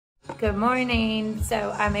Good morning.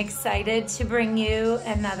 So I'm excited to bring you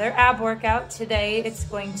another ab workout. Today it's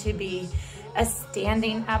going to be a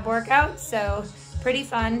standing ab workout. So pretty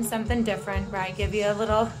fun, something different, right? Give you a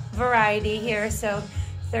little variety here. So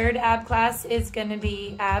third ab class is going to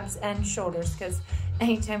be abs and shoulders, because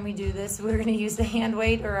anytime we do this, we're going to use the hand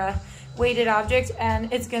weight or a weighted object,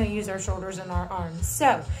 and it's going to use our shoulders and our arms.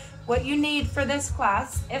 So what you need for this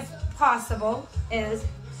class, if possible, is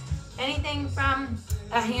anything from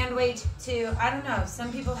a hand weight to, I don't know,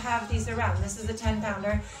 some people have these around. This is a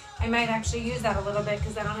 10-pounder. I might actually use that a little bit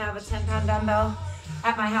because I don't have a 10-pound dumbbell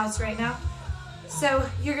at my house right now. So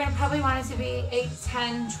you're gonna probably want it to be 8,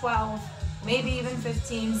 10, 12, maybe even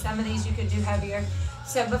 15. Some of these you could do heavier.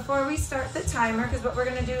 So before we start the timer, because what we're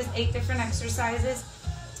gonna do is 8 different exercises,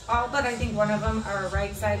 all but I think one of them are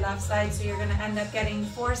right side, left side. So you're gonna end up getting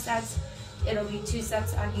 4 sets. It'll be 2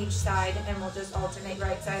 sets on each side, and we'll just alternate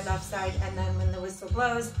right side, left side, and then when the whistle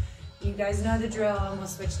blows, you guys know the drill, and we'll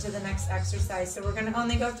switch to the next exercise. So we're gonna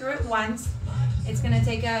only go through it once. It's gonna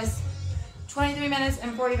take us 23 minutes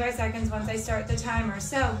and 45 seconds once I start the timer.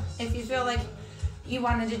 So if you feel like you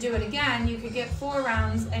wanted to do it again, you could get 4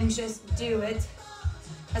 rounds and just do it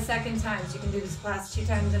a second time. So you can do this class 2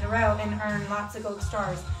 times in a row and earn lots of gold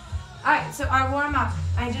stars. All right, so our warm up,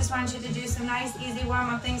 I just want you to do some nice, easy warm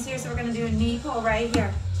up things here. So we're gonna do a knee pull right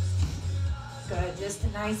here. Good, just a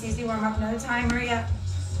nice, easy warm up, no timer yet.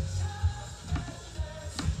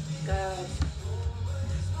 Good.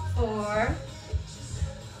 4,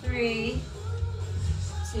 3,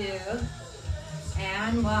 2,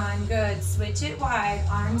 and 1. Good, switch it wide.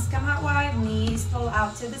 Arms come out wide, knees pull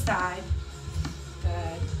out to the side.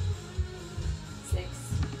 Good. 6,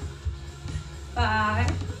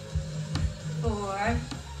 5, 4,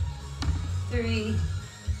 3,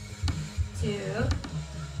 2,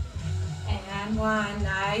 and 1.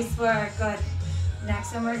 Nice work, good.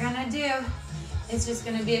 Next one we're gonna do is just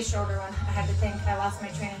gonna be a shoulder one. I had to think, I lost my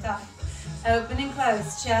train of thought. Open and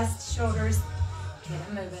close, chest, shoulders, get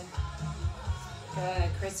them moving.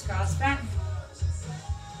 Good, crisscross front.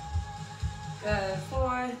 Good,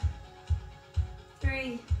 4,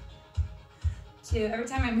 3, 2. Every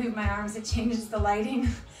time I move my arms, it changes the lighting.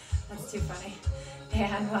 That's too funny.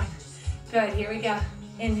 And 1. Good, here we go.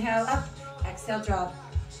 Inhale up, exhale drop.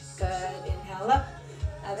 Good, inhale up,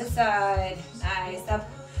 other side. Nice, up.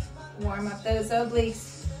 Warm up those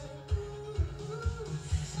obliques.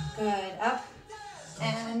 Good, up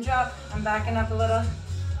and drop. I'm backing up a little.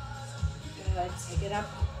 Good, take it up.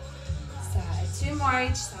 Side, 2 more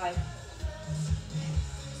each side.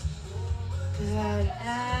 Good,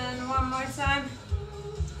 and 1 more time.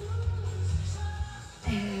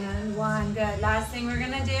 And 1, good. Last thing we're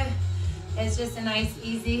gonna do is just a nice,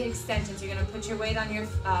 easy extension. So you're gonna put your weight on your,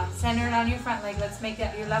 centered on your front leg. Let's make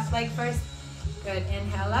that your left leg first. Good,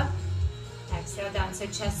 inhale up, exhale down. So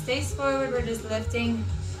chest stays forward, we're just lifting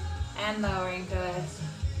and lowering, good.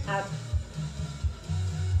 Up.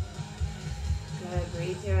 Good,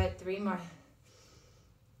 breathe through it, 3 more.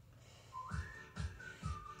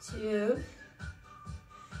 2.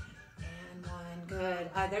 Good,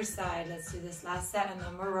 other side. Let's do this last set and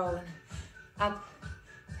then we're rolling. Up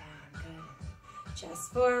and good.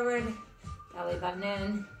 Chest forward, belly button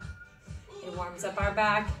in. It warms up our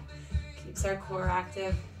back, keeps our core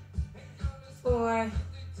active. 4,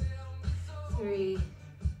 3,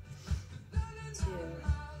 2,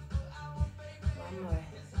 1 more.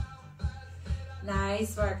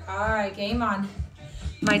 Nice work. All right, game on.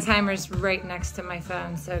 My timer's right next to my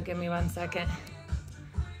phone, so give me 1 second.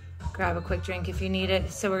 Grab a quick drink if you need it.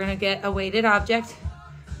 So we're gonna get a weighted object.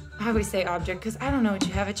 I always say object because I don't know what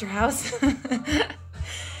you have at your house.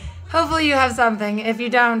 Hopefully you have something. If you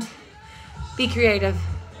don't, be creative.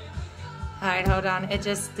 All right, hold on. It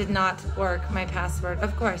just did not work, my password.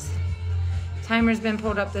 Of course. Timer's been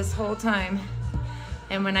pulled up this whole time.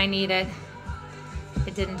 And when I need it,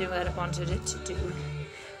 it didn't do what it wanted it to do.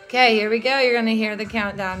 Okay, here we go. You're gonna hear the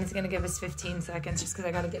countdown. It's gonna give us 15 seconds just because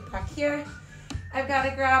I gotta get back here. I've got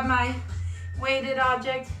to grab my weighted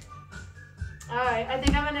object. All right, I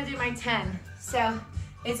think I'm gonna do my 10. So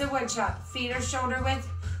it's a wood chop, feet are shoulder width.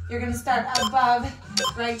 You're gonna start above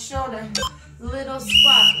right shoulder. Little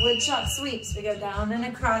squat, wood chop sweeps. We go down and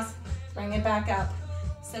across, bring it back up.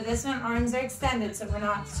 So this one, arms are extended, so we're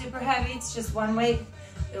not super heavy. It's just one weight.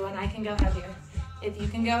 The one I can go heavier. If you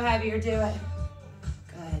can go heavier, do it.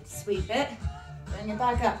 Good, sweep it, bring it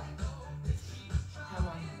back up. Come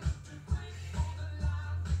on.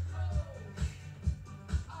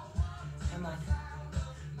 Come on.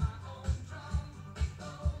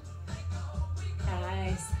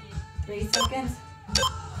 Nice. 3 seconds.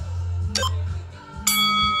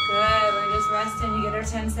 Good, we're just rest and you get our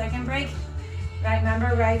 10-second break. Right,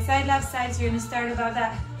 remember, right side, left side, so you're gonna start above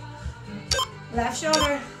that left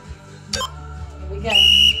shoulder. Here we go.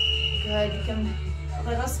 Good, you can, a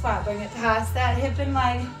little squat, bring it past that hip and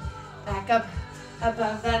leg, back up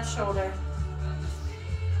above that shoulder.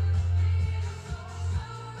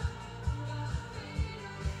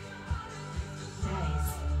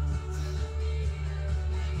 Nice.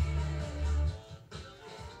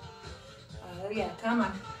 Oh yeah, come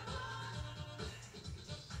on.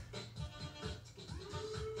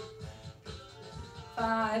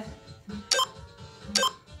 Five.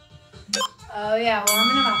 Oh yeah,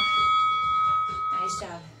 warming them up. Nice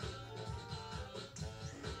job.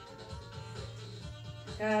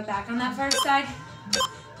 Good, back on that first side.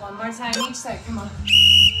 One more time each side, come on.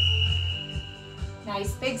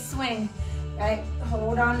 Nice big swing, right?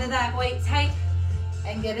 Hold on to that weight tight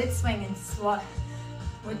and get it swinging.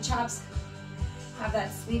 Wood chops, have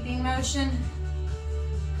that sweeping motion.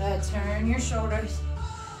 Good, turn your shoulders.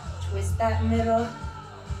 Twist that middle.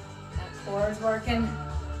 That core is working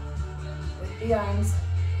with the arms.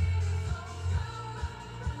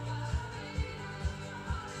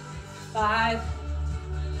 5.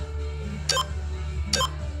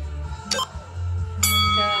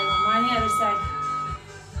 Good, one more on the other side.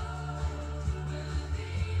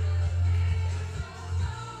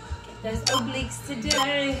 Get those obliques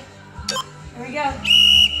today. Here we go.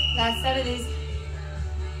 Last set of these.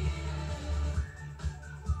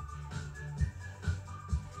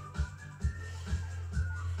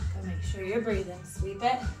 Go make sure you're breathing. Sweep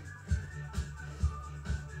it.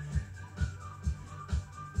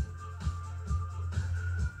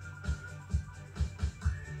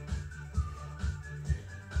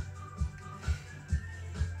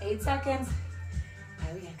 Eight seconds.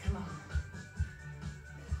 Oh yeah, come on.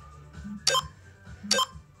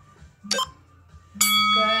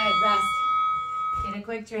 Good, rest. Get a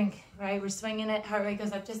quick drink, right? We're swinging it, heart rate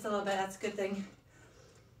goes up just a little bit, that's a good thing.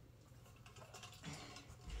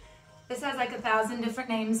 This has like 1,000 different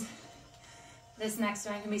names. This next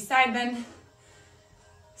one can be side bend,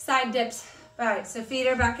 side dips. All right, so feet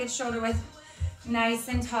are back at shoulder width, nice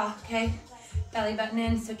and tall, okay? Belly button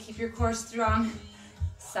in, so keep your core strong.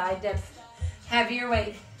 Side dip, heavier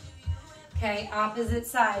weight. Okay, opposite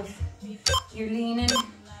side. You're leaning,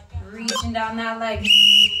 reaching down that leg.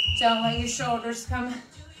 Don't let your shoulders come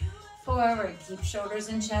forward. Keep shoulders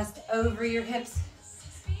and chest over your hips.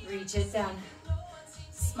 Reach it down.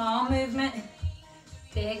 Small movement,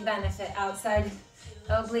 big benefit. Outside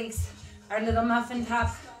obliques, our little muffin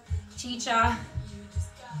top, chicha.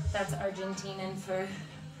 That's Argentinian for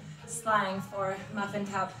slang for muffin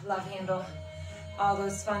top, love handle. All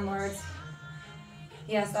those fun words.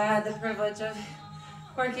 Yes, I had the privilege of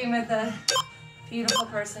working with a beautiful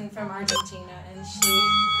person from Argentina, and she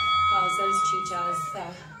calls those chichas, so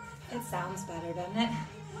it sounds better, doesn't it?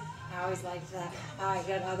 I always liked that. All right,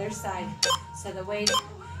 good, other side. So the weight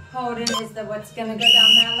holding is what's gonna go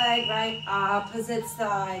down that leg, right? Opposite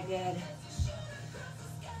side, good.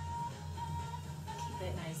 Keep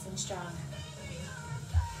it nice and strong.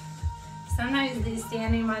 Sometimes these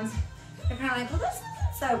standing ones, you're kind of like, well, this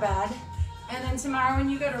isn't so bad. And then tomorrow when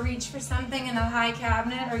you go to reach for something in a high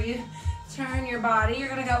cabinet or you turn your body, you're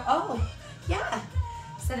gonna go, oh, yeah.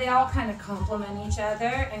 So they all kind of complement each other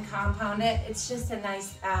and compound it. It's just a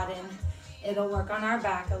nice add-in. It'll work on our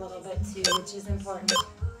back a little bit too, which is important.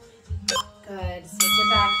 Good, switch it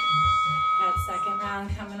back. Got second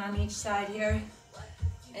round coming on each side here.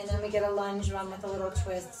 And then we get a lunge one with a little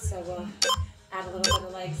twist. So we'll add a little bit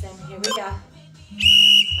of legs in. Here we go.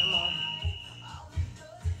 Come on.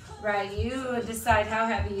 Right, you decide how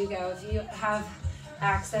heavy you go. If you have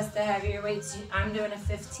access to heavier weights, I'm doing a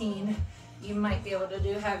 15. You might be able to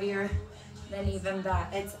do heavier than even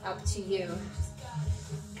that. It's up to you.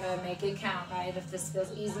 Go make it count, right? If this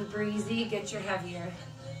feels easy breezy, get your heavier.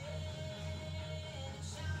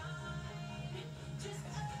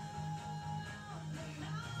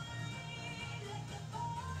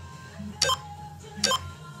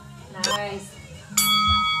 Nice.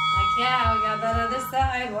 Heck yeah, we got that other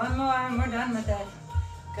side. One more and we're done with it.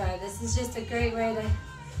 Good, this is just a great way to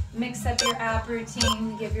mix up your ab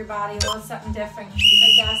routine, give your body a little something different. Keep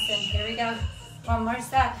it guessing. Here we go. One more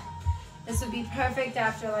set. This would be perfect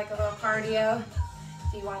after like a little cardio.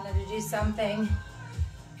 If you wanted to do something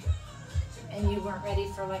and you weren't ready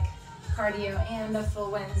for like cardio and a full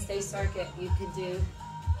Wednesday circuit, you could do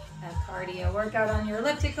a cardio workout on your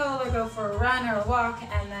elliptical or go for a run or a walk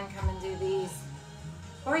and then come and do these.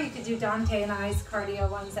 Or you could do Dante and I's cardio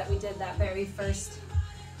ones that we did that very first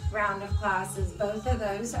round of classes. Both of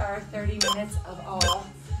those are 30 minutes of all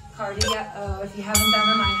cardio yet. Oh, if you haven't done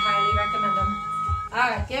them, I highly recommend them. All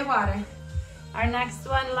right, get water. Our next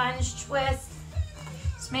one, lunge twist.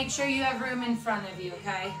 Just make sure you have room in front of you,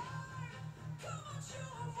 okay?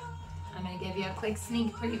 I'm gonna give you a quick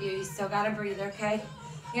sneak preview. You still gotta breathe, okay?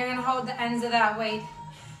 You're gonna hold the ends of that weight.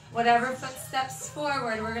 Whatever foot steps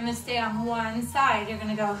forward, we're gonna stay on one side. You're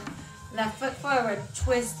gonna go left foot forward,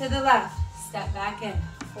 twist to the left, step back in.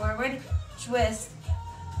 Forward, twist,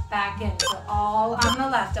 back in. So all on the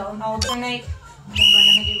left, don't alternate, because we're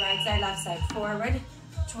gonna do right side, left side. Forward,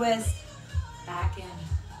 twist, back in.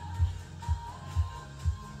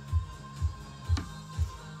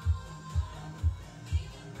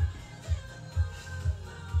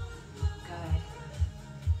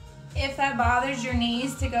 If that bothers your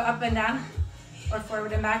knees to go up and down, or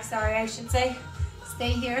forward and back, sorry, I should say, stay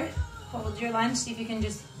here, hold your lunge, see if you can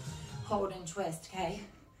just hold and twist, okay?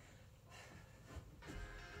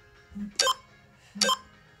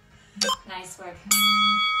 Nice work. Okay,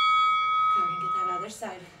 we can get that other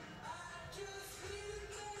side.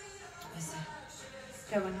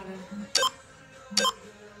 Good one, hold on.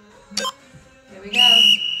 Here we go.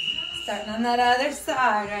 Starting on that other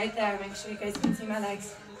side right there. Make sure you guys can see my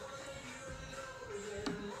legs.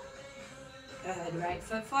 Good, right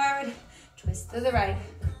foot forward, twist to the right.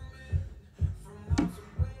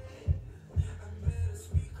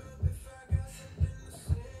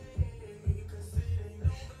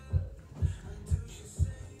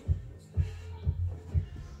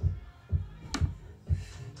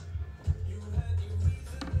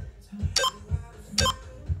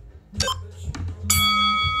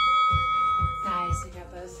 Nice, we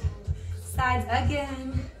got those sides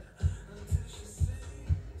again.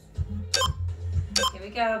 Here we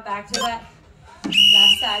go, back to that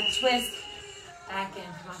left side, twist, back in,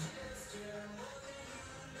 come on.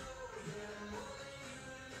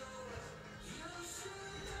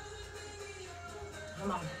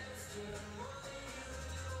 Come on.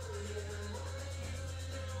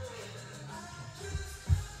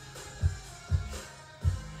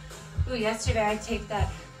 Ooh, yesterday I taped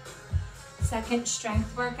that second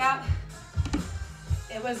strength workout.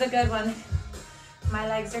 It was a good one. My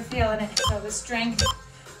legs are feeling it. So the strength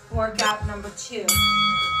workout number 2. That's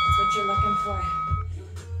what you're looking for.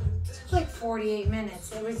 It took like 48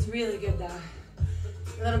 minutes. It was really good though.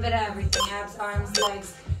 A little bit of everything. Abs, arms,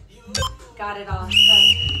 legs. Got it all.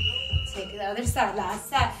 Good. Take the other side. Last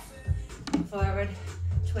set. Forward,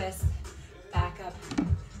 twist, back up.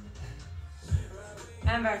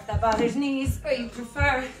 Remember, if that bothers knees or you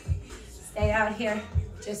prefer, stay out here.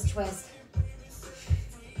 Just twist.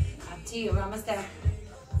 Up to you. We're almost there.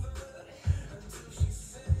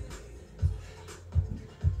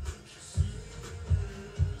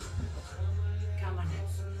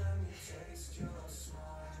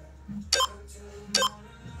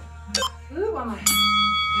 Ooh, one more.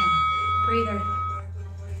 Breather.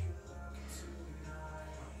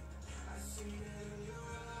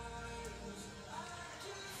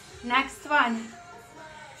 Next one.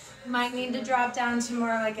 Might need to drop down to more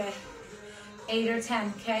like a 8 or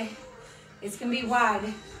 10, okay? It's gonna be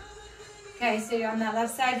wide. Okay, so you're on that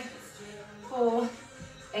left side. Pull,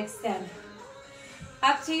 extend.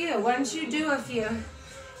 Up to you. Once you do a few,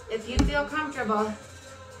 if you feel comfortable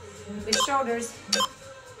with shoulders,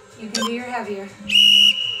 you can do your heavier.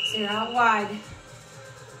 So you're out wide.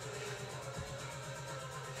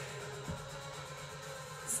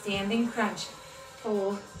 Standing crunch.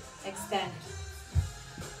 Pull, extend.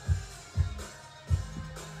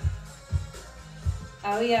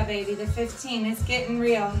 Oh yeah, baby, the 15 is getting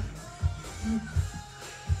real.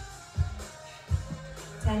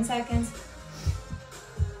 10 seconds.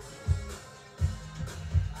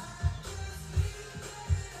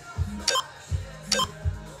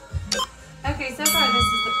 Okay, so far this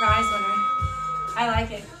is the prize winner. I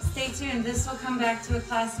like it. Stay tuned. This will come back to a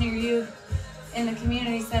class near you in the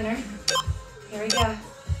community center. Here we go.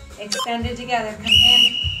 Extended together. Come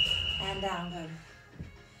in and down. Good.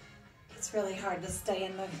 It's really hard to stay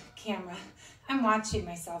in the camera. I'm watching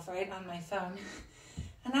myself, right, on my phone.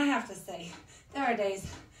 And I have to say, there are days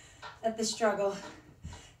that the struggle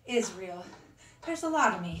is real. There's a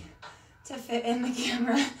lot of me to fit in the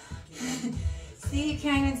camera. See, you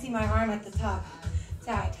can't even see my arm at the top.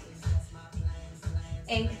 Tight.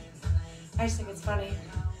 8. I just think it's funny.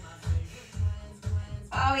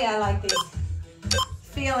 Oh yeah, I like these.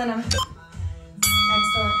 Feeling them.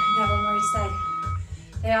 Excellent. I got one more each side.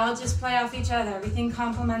 They all just play off each other. Everything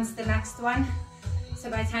complements the next one. So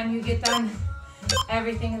by the time you get done,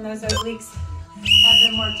 everything in those obliques have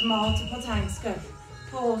been worked multiple times. Good.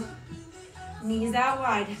 Pull. Knees out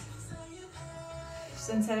wide.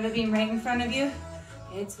 So instead of it being right in front of you,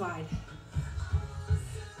 It's wide.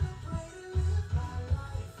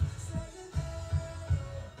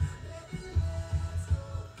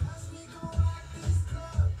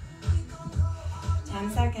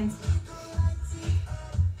 Seconds.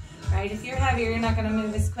 Right, if you're heavier, you're not going to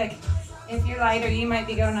move as quick. If you're lighter, you might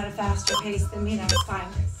be going at a faster pace than me. That's fine.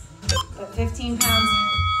 But 15 pounds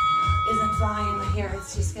isn't flying here.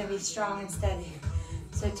 It's just going to be strong and steady.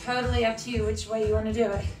 So totally up to you which way you want to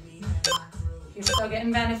do it. You're still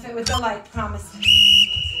getting benefit with the light, promise.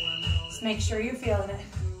 Just make sure you're feeling it.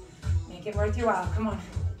 Make it worth your while. Come on.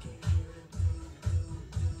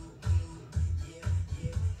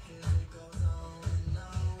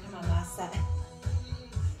 Set.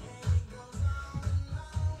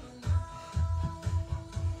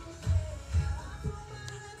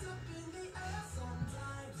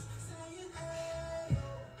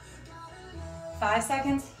 Five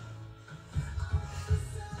seconds.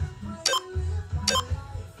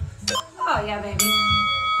 Oh yeah, baby.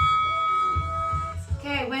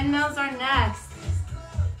 Okay, windmills are next.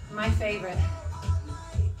 My favorite.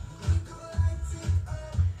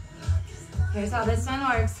 Here's how this one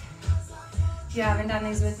works. If you haven't done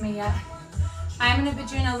these with me yet, I'm gonna put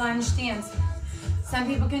you in a lunge stance. Some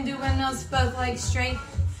people can do windmills both legs straight.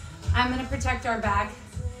 I'm gonna protect our back.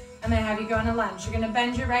 I'm gonna have you go in a lunge. You're gonna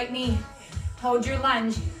bend your right knee, hold your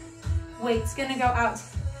lunge. Weight's gonna go out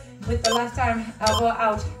with the left arm, elbow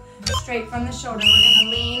out, straight from the shoulder. We're gonna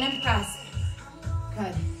lean and press.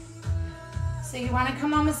 Good. So you wanna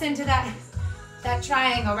come almost into that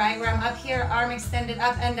triangle, right? Where I'm up here, arm extended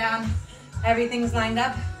up and down. Everything's lined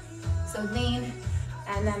up. So lean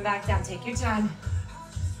and then back down. Take your time.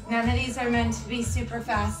 None of these are meant to be super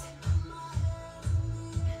fast.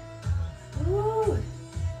 Woo.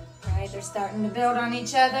 Right, they're starting to build on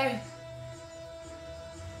each other.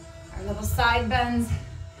 Our little side bends.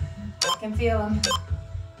 I can feel them.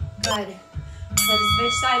 Good. So to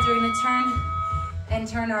switch sides, we're gonna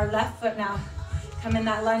turn our left foot now. Come in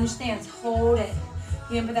that lunge stance. Hold it.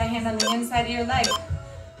 You can put that hand on the inside of your leg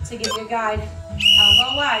to give you a guide.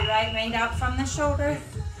 Elbow wide, right? Rained out from the shoulder.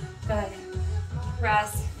 Good.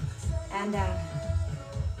 Press and down.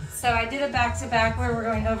 So I did a back-to-back where we're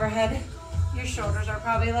going overhead. Your shoulders are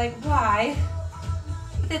probably like, why?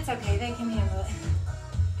 But it's okay, they can handle it.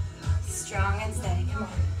 Strong and steady, come on.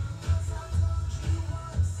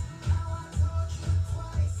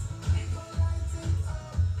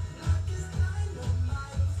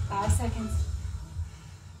 Five seconds.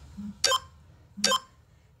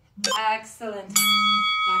 Excellent.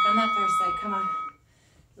 Back on that first side, come on.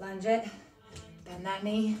 Lunge it, bend that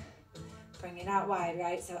knee, bring it out wide,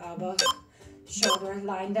 right? So elbow, shoulder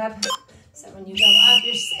lined up. So when you go up,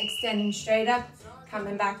 you're extending straight up,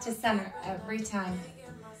 coming back to center every time.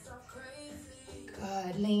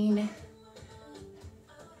 Good, lean.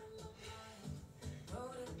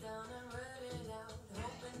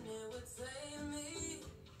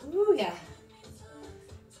 Ooh, yeah.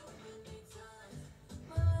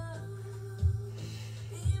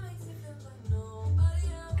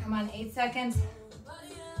 Come on, 8 seconds.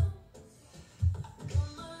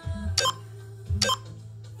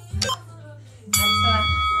 Excellent.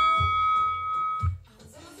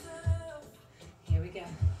 Here we go.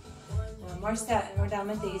 One more set and we're done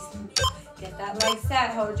with these. Get that leg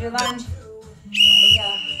set, hold your lunge. There we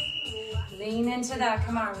go. Lean into that,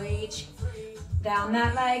 come on, reach. Down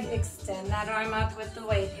that leg, extend that arm up with the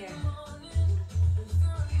weight here.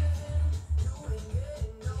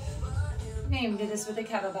 You can even do this with a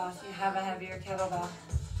kettlebell if you have a heavier kettlebell.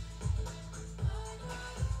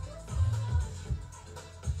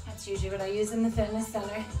 That's usually what I use in the fitness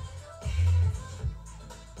center.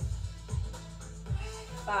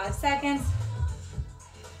 5 seconds.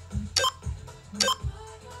 Nice.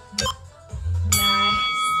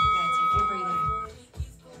 You gotta take your breather.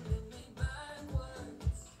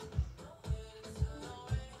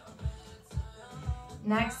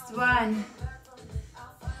 Next one.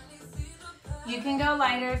 You can go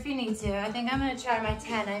lighter if you need to. I think I'm gonna try my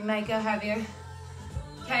 10. I might go heavier.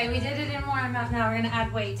 Okay, we did it in warm up. Now we're gonna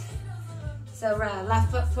add weight. So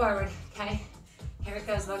left foot forward, okay? Here it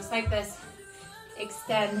goes, looks like this.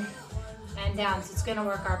 Extend and down. So it's gonna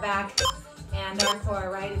work our back and our core,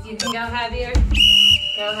 right? If you can go heavier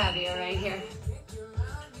right here.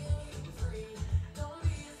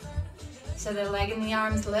 So the leg and the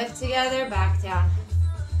arms lift together, back down.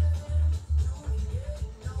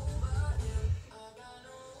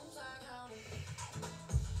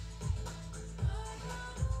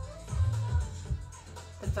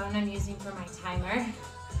 Phone I'm using for my timer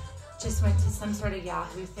just went to some sort of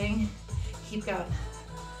Yahoo thing. Keep going.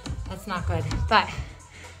 That's not good. But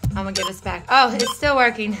I'm gonna get us back. Oh, it's still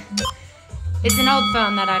working. It's an old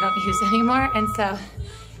phone that I don't use anymore, and so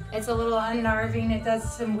it's a little unnerving. It does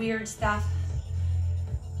some weird stuff.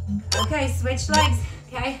 Okay, switch legs.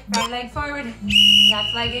 Okay, right leg forward.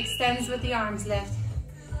 Left leg extends with the arms lift.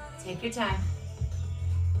 Take your time.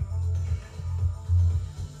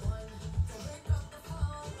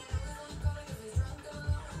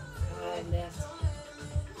 Good, lift.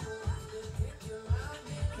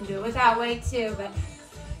 You can do it without weight too, but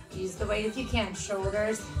use the weight if you can.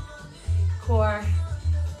 Shoulders, core,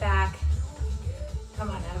 back. Come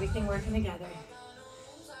on, everything working together.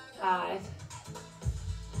 5.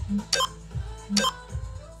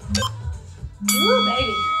 Ooh,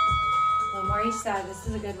 baby. A little more each side. This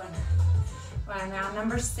is a good one. We're on round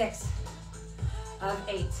number 6 of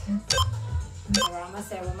 8. So we're almost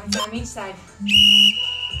there. One more time each side.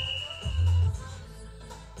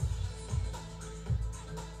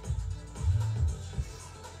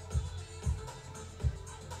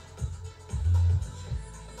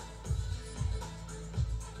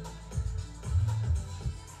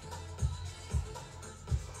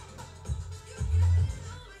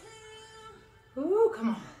 Ooh, come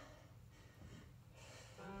on.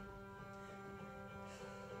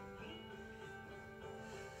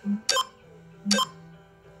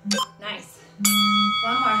 Nice.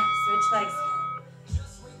 One more. Switch legs.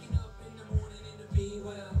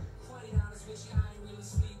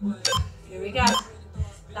 Here we go.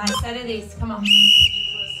 Last set of these. Come on.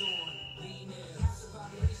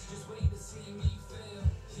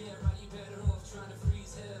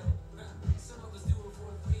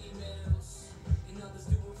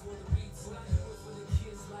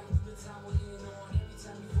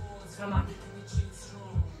 Come on.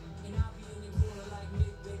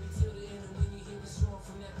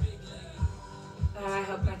 Oh, I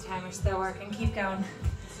hope my timer's still working. Keep going.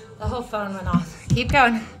 The whole phone went off. Keep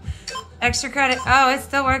going. Extra credit. Oh, it's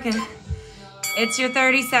still working. It's your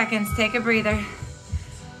 30 seconds. Take a breather.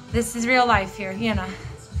 This is real life here, you know.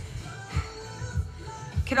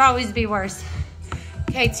 Could always be worse.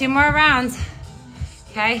 Okay, 2 more rounds.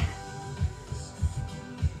 Okay.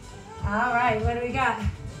 All right, what do we got?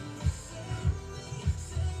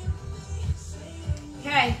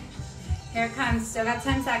 Okay, here it comes. Still got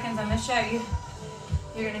 10 seconds. I'm gonna show you.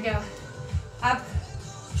 You're gonna go up,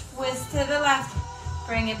 twist to the left,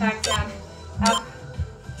 bring it back down. Up,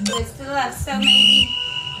 twist to the left. So maybe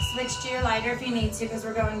switch to your lighter if you need to, because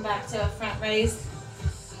we're going back to a front raise.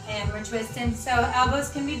 And we're twisting. So elbows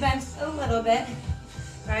can be bent a little bit,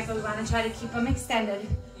 right? But we wanna try to keep them extended.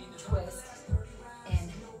 Twist,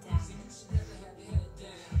 in, down.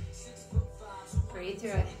 Breathe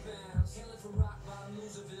through it.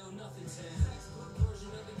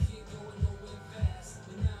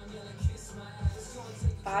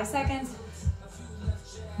 5 seconds.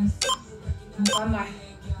 One more.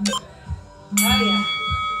 Oh yeah.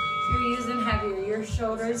 If you're using heavier, your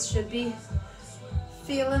shoulders should be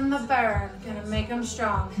feeling the burn. Gonna make them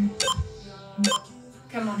strong.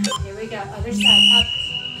 Come on, here we go. Other side, up,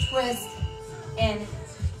 twist, in,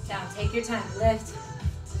 down. Take your time, lift,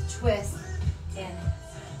 twist, in.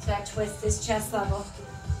 So that twist is chest level.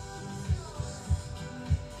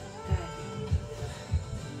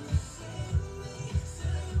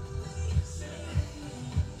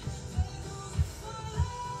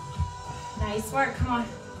 Nice work, come on.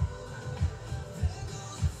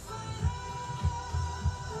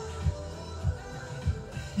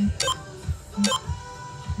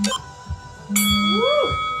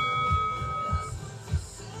 Woo.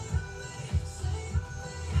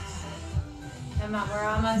 Come on, we're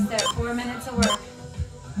almost there. 4 minutes of work.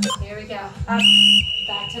 Here we go. Up,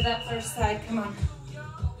 back to that first side, come on.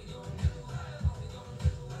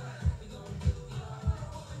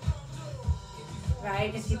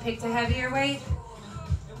 Right, if you picked a heavier weight,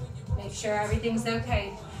 make sure everything's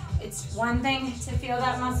okay. It's one thing to feel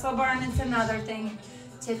that muscle burn, it's another thing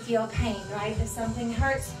to feel pain, right? If something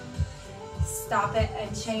hurts, stop it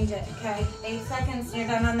and change it, okay? 8 seconds, you're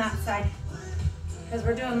done on that side. Because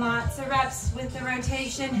we're doing lots of reps with the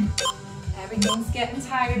rotation. Everything's getting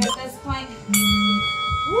tired at this point.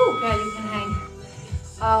 Woo, good, you can hang.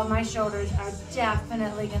 Oh, my shoulders are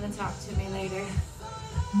definitely gonna talk to me later.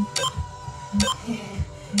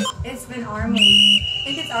 It's been arm week. I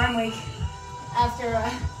think it's arm week after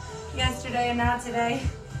yesterday and now today.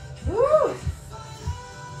 Woo!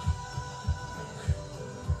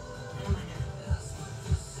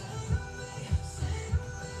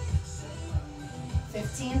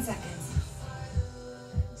 15 seconds.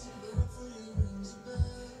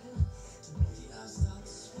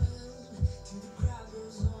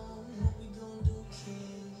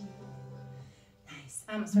 Nice.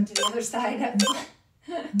 I'm switch to the other side.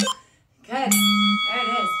 Good. There it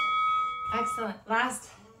is. Excellent. Last.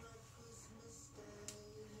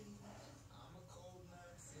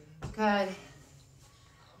 Good.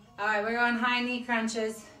 All right, we're going high knee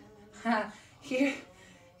crunches.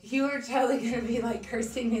 You are totally going to be like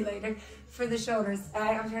cursing me later for the shoulders. All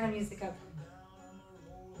right, I'm turning the music up.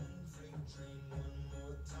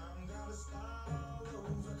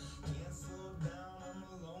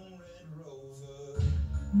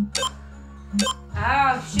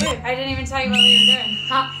 Oh, shoot. I didn't even tell you what we were doing.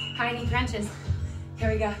 High knee crunches.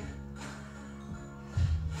 Here we go.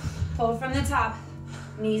 Pull from the top.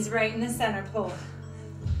 Knees right in the center. Pull.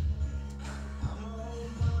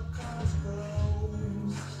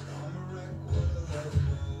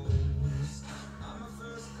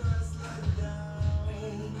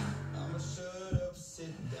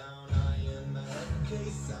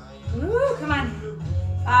 Woo, come on.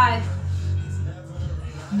 5.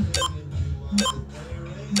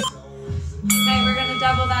 Okay, we're gonna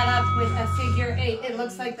double that up with a figure 8. It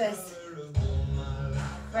looks like this.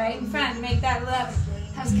 Right in front, make that look.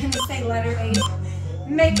 I was gonna say letter 8.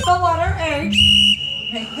 Make the letter 8.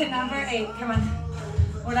 Make the number 8, come on.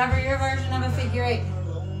 Whatever your version of a figure 8.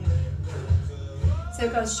 So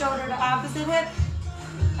it goes shoulder to opposite hip,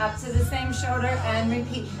 up to the same shoulder, and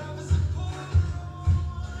repeat.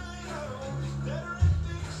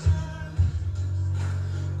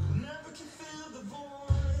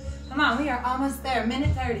 Come on, we are almost there,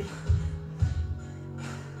 minute 30.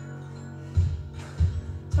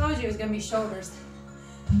 Told you it was gonna be shoulders.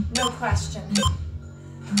 No question.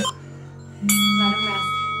 Let them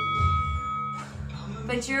rest.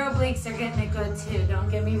 But your obliques are getting it good too, don't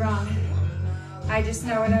get me wrong. I just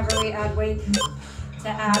know whenever we add weight to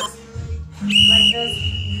abs like this,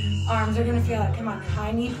 arms are gonna feel it. Come on,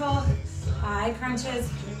 high knee pull, high crunches.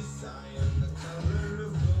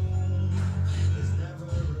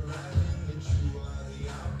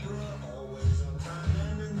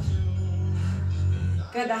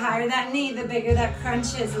 Good, the higher that knee, the bigger that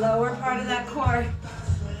crunch is, lower part of that core.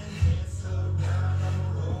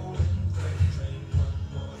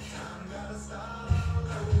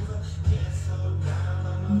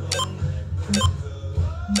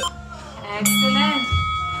 Excellent.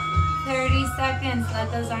 30 seconds,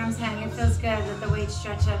 let those arms hang. It feels good with the weight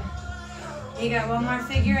stretching. You got one more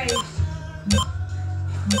figure 8.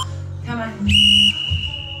 Come on.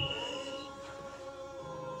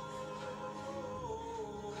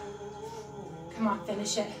 Come on,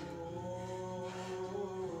 finish it.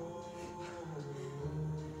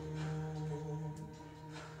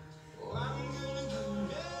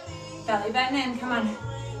 Belly button in, come on.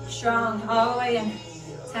 Strong, all the way in.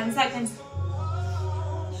 10 seconds.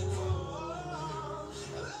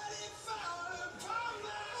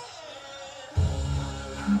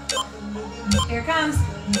 Here it comes.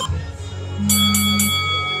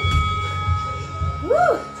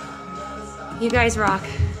 Woo! You guys rock.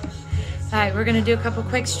 All right, we're gonna do a couple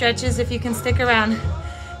quick stretches if you can stick around.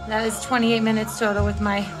 That is 28 minutes total with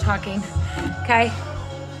my talking. Okay,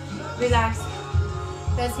 relax.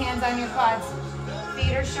 Those hands on your quads.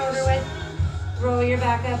 Feet are shoulder width. Roll your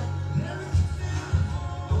back up.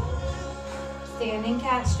 Standing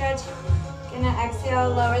cat stretch. Gonna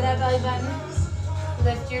exhale, lower that belly button.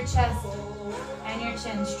 Lift your chest and your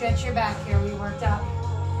chin. Stretch your back here. We worked out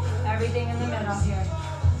everything in the middle here.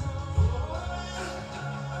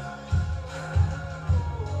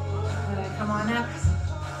 Good, come on up.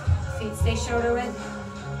 Feet stay shoulder width.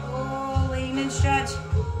 Oh, lean and stretch.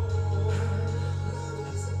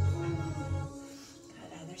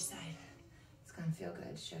 Good, other side. It's gonna feel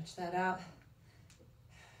good. Stretch that out.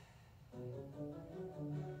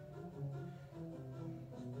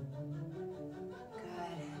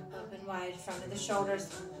 Good. Open wide, front of the shoulders.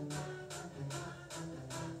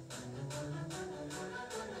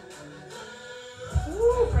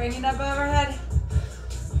 Woo, bring it up overhead.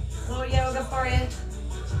 A little yoga for you.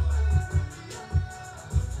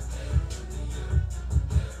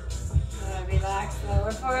 Good, relax,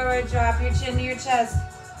 lower forward, drop your chin to your chest.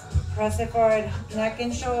 Press it forward, neck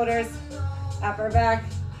and shoulders, upper back.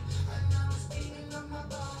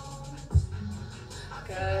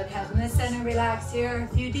 Good, head in the center, relax here.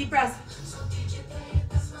 A few deep breaths.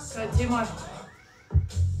 Good, 2 more.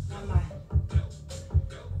 1 more.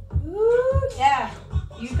 Woo, yeah,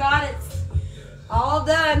 you got it. All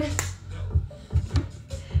done.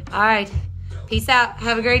 All right, peace out.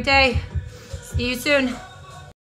 Have a great day. See you soon.